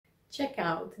Check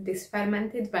out this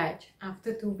fermented veg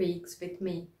after 2 weeks with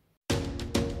me.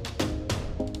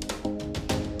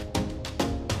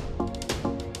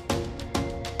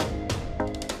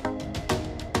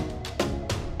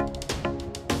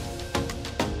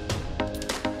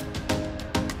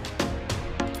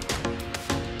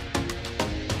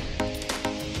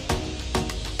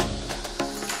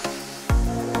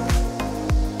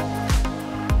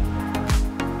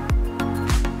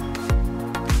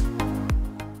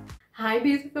 Hi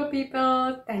beautiful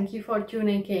people, thank you for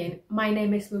tuning in. My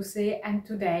name is Lucy and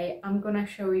today I'm gonna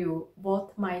show you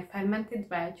what my fermented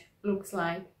veg looks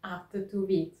like after 2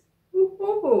 weeks.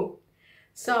 Woohoo!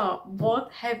 So what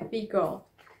have we got?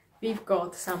 We've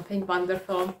got something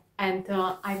wonderful, and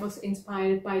I was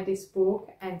inspired by this book,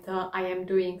 and I am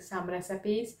doing some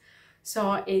recipes.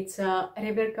 So it's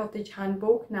Cottage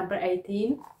Handbook number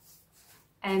 18,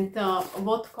 and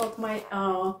what caught my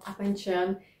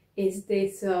attention is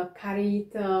this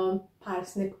curried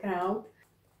parsnip kraut.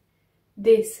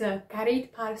 This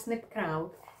curried parsnip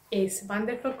kraut is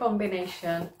wonderful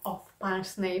combination of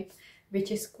parsnip, which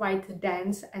is quite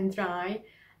dense and dry,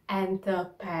 and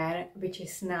pear, which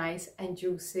is nice and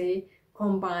juicy,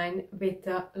 combined with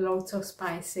loads of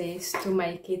spices to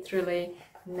make it really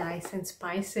nice and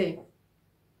spicy.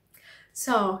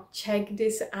 So check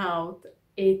this out,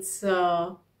 it's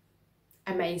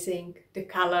amazing, the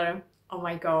color. Oh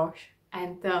my gosh.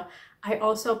 And I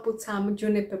also put some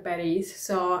juniper berries,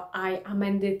 so I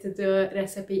amended the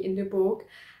recipe in the book.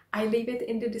 I leave it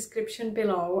in the description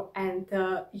below, and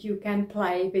you can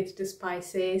play with the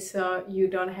spices. You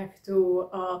don't have to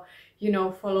you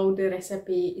know, follow the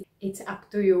recipe. It's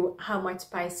up to you how much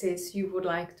spices you would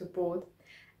like to put.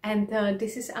 And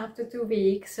this is after 2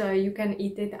 weeks, so you can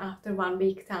eat it after 1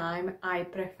 week time. I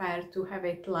prefer to have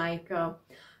it like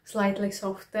slightly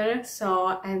softer.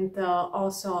 So, and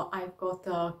also I've got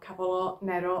a couple of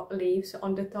narrow leaves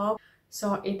on the top,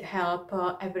 so it helps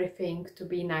everything to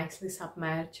be nicely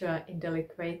submerged in the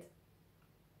liquid.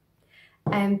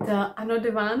 And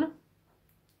another one,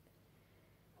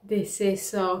 this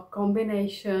is a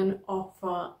combination of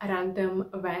random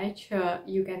veg,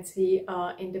 you can see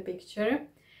in the picture.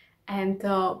 And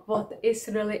what is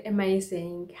really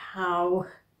amazing, how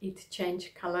it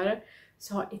changed color.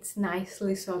 So it's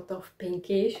nicely sort of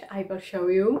pinkish. I will show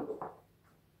you.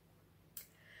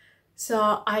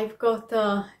 So I've got,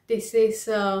 this is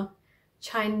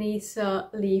Chinese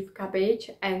leaf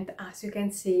cabbage, and as you can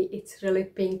see, it's really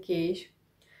pinkish.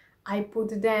 I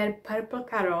put there purple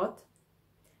carrot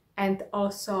and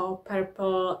also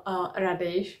purple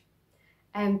radish.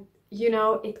 And you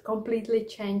know, it completely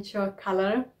changed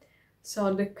color.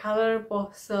 So the color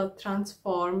was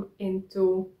transformed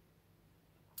into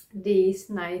this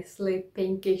nicely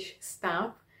pinkish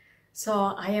stuff. So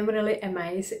I am really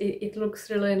amazed. It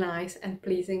looks really nice and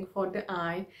pleasing for the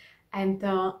eye. And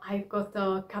I've got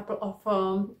a couple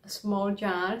of small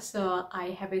jars.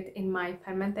 I have it in my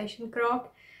fermentation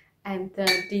crock, and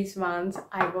these ones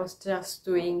I was just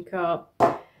doing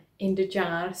in the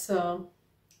jars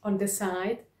on the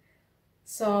side.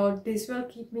 So this will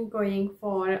keep me going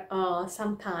for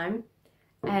some time.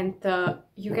 And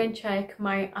you can check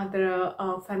my other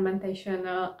fermentation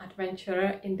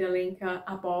adventure in the link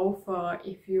above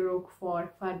if you look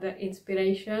for further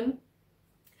inspiration.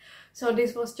 So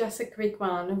this was just a quick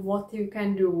one, what you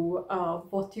can do,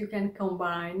 what you can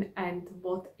combine, and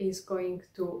what is going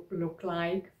to look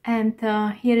like. And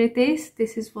here it is.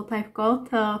 This is what I've got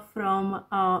from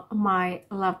my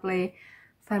lovely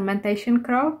fermentation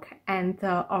crock, and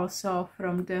also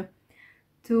from the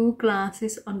 2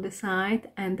 glasses on the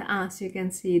side. And as you can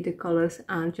see, the colors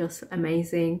are just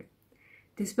amazing.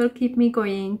 This will keep me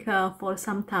going for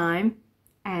some time,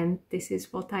 and this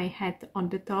is what I had on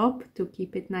the top to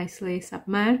keep it nicely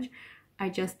submerged. I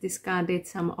just discarded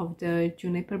some of the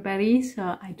juniper berries,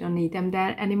 so I don't need them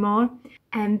there anymore.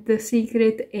 And the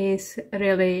secret is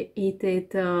really eat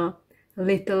it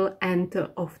little and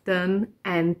often,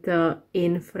 and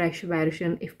in fresh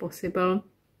version if possible.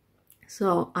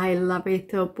 So I love it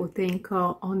putting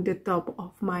on the top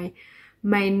of my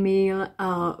main meal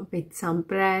with some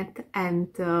bread, and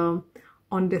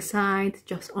on the side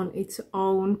just on its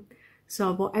own.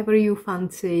 So whatever you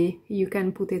fancy, you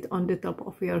can put it on the top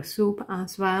of your soup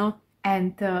as well,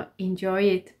 and enjoy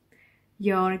it.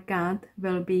 Your gut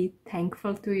will be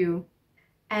thankful to you.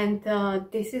 And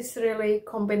this is really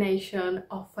combination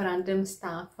of random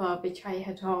stuff which I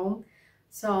had home.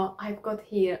 So I've got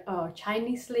here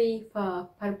Chinese leaf,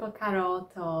 purple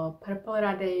carrot, purple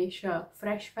radish,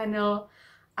 fresh fennel.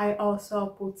 I also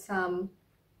put some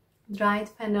dried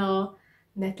fennel,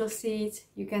 nettle seeds.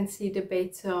 You can see the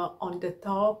bits on the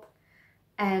top.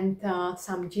 and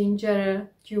some ginger,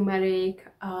 turmeric,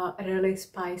 really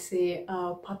spicy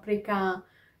paprika,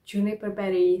 juniper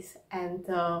berries, and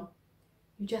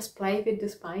you just play with the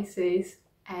spices,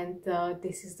 and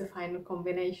this is the final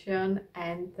combination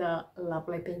and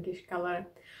lovely pinkish color.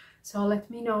 So let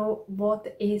me know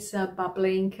what is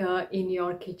bubbling in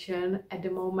your kitchen at the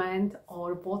moment,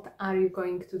 or what are you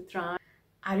going to try.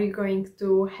 Are you going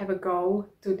to have a go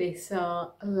to this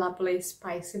lovely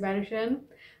spicy version?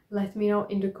 Let me know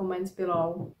in the comments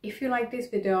below. If you like this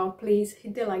video, please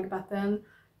hit the like button.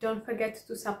 Don't forget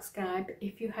to subscribe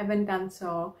if you haven't done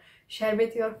so. Share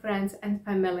with your friends and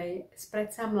family.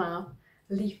 Spread some love.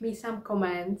 Leave me some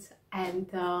comments, and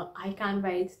I can't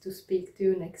wait to speak to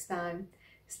you next time.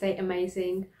 Stay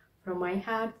amazing from my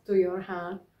heart to your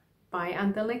heart. Bye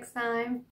until next time.